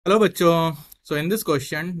Hello बच्चों। सो in this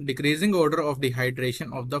question decreasing order of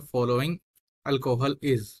dehydration of the following alcohol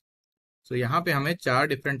is. सो यहाँ पे हमें चार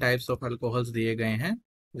डिफरेंट टाइप्स ऑफ अल्कोहल्स दिए गए हैं,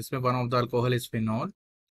 जिसमें one of the alcohol is phenol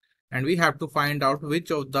and we have to find out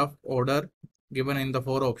which of the order given in the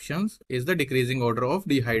four options is the decreasing order of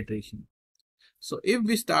dehydration. So if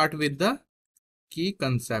we start with the key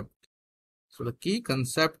concept, so the key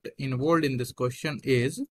concept involved in this question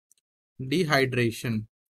is dehydration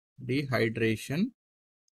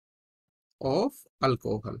of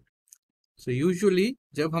alcohol. So usually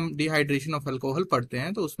जब हम dehydration of alcohol पढ़ते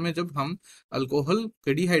हैं तो उसमें जब हम alcohol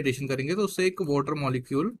के dehydration करेंगे तो उससे एक वाटर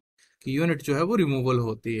मॉलिक्यूल की यूनिट जो है वो रिमूवल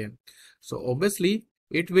होती है। So obviously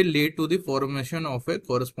it will lead to the formation of A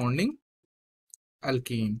corresponding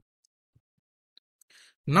alkene.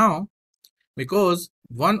 Now, because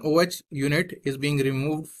one OH unit is being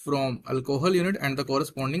removed from alcohol unit and the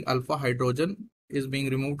corresponding alpha hydrogen is being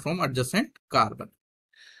removed from adjacent carbon.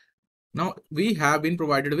 Now we have been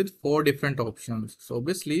provided with four different options. So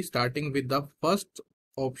obviously starting with the first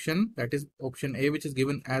option, that is option A, which is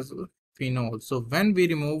given as phenol. So when we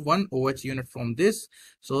remove one OH unit from this,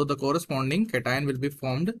 so the corresponding cation will be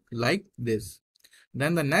formed like this.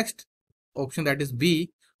 Then the next option, that is B,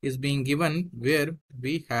 is being given where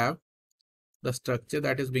we have the structure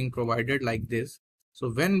that is being provided like this.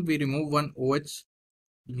 So when we remove one OH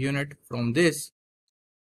unit from this,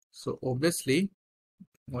 so obviously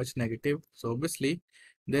OH negative, so obviously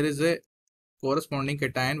there is a corresponding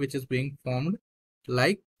cation which is being formed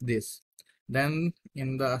like this. Then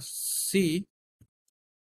in the C,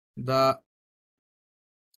 the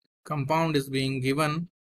compound is being given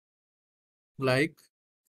like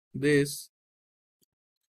this,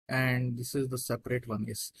 and this is the separate one.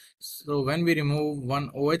 Yes, so when we remove one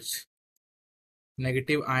OH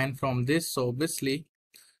negative ion from this, so obviously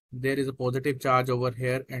there is a positive charge over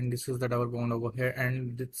here, and this is the double bond over here.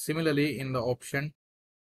 And similarly in the option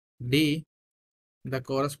D, the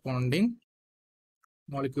corresponding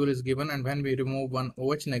molecule is given, and when we remove one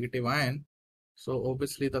OH negative ion, so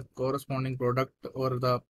obviously the corresponding product or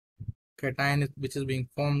the cation which is being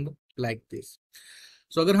formed like this.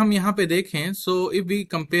 So अगर हम यहाँ पे देखें, so if we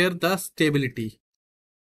compare the stability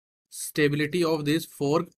of these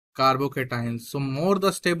four carbocations, so more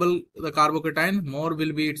the stable the carbocation, more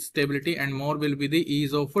will be its stability and more will be the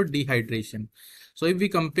ease of dehydration. So if we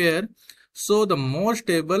compare, so the more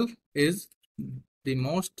stable is the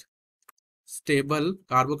most stable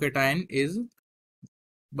carbocation is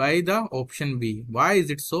by the option B. Why is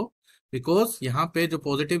it so? Because यहाँ पे जो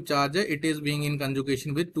positive charge है, it is being in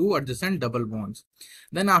conjugation with two adjacent double bonds.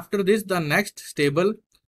 Then after this, the next stable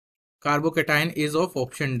carbocation is of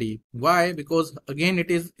option D. Why? Because again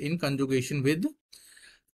it is in conjugation with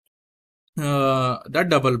the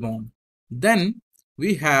double bond. Then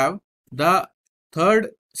we have the third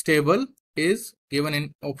stable is given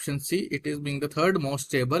in option C. It is being the third most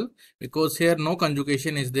stable because here no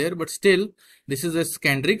conjugation is there, but still this is a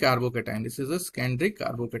secondary carbocation. This is a secondary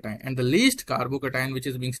carbocation, and the least carbocation which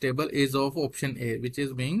is being stable is of option A, which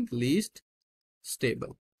is being least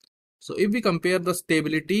stable. So if we compare the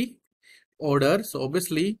stability order, so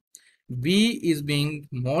obviously B is being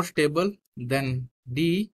more stable, then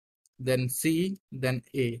D, then C, then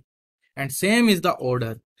A, and same is the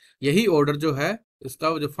order. यही order जो है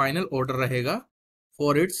इसका जो final order रहेगा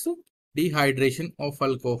for its dehydration of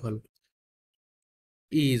alcohol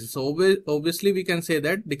is. So obviously we can say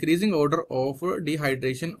that decreasing order of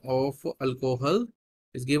dehydration of alcohol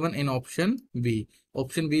is given in option B.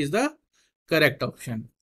 Option B is the correct option.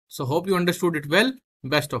 So hope you understood it well.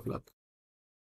 Best of luck.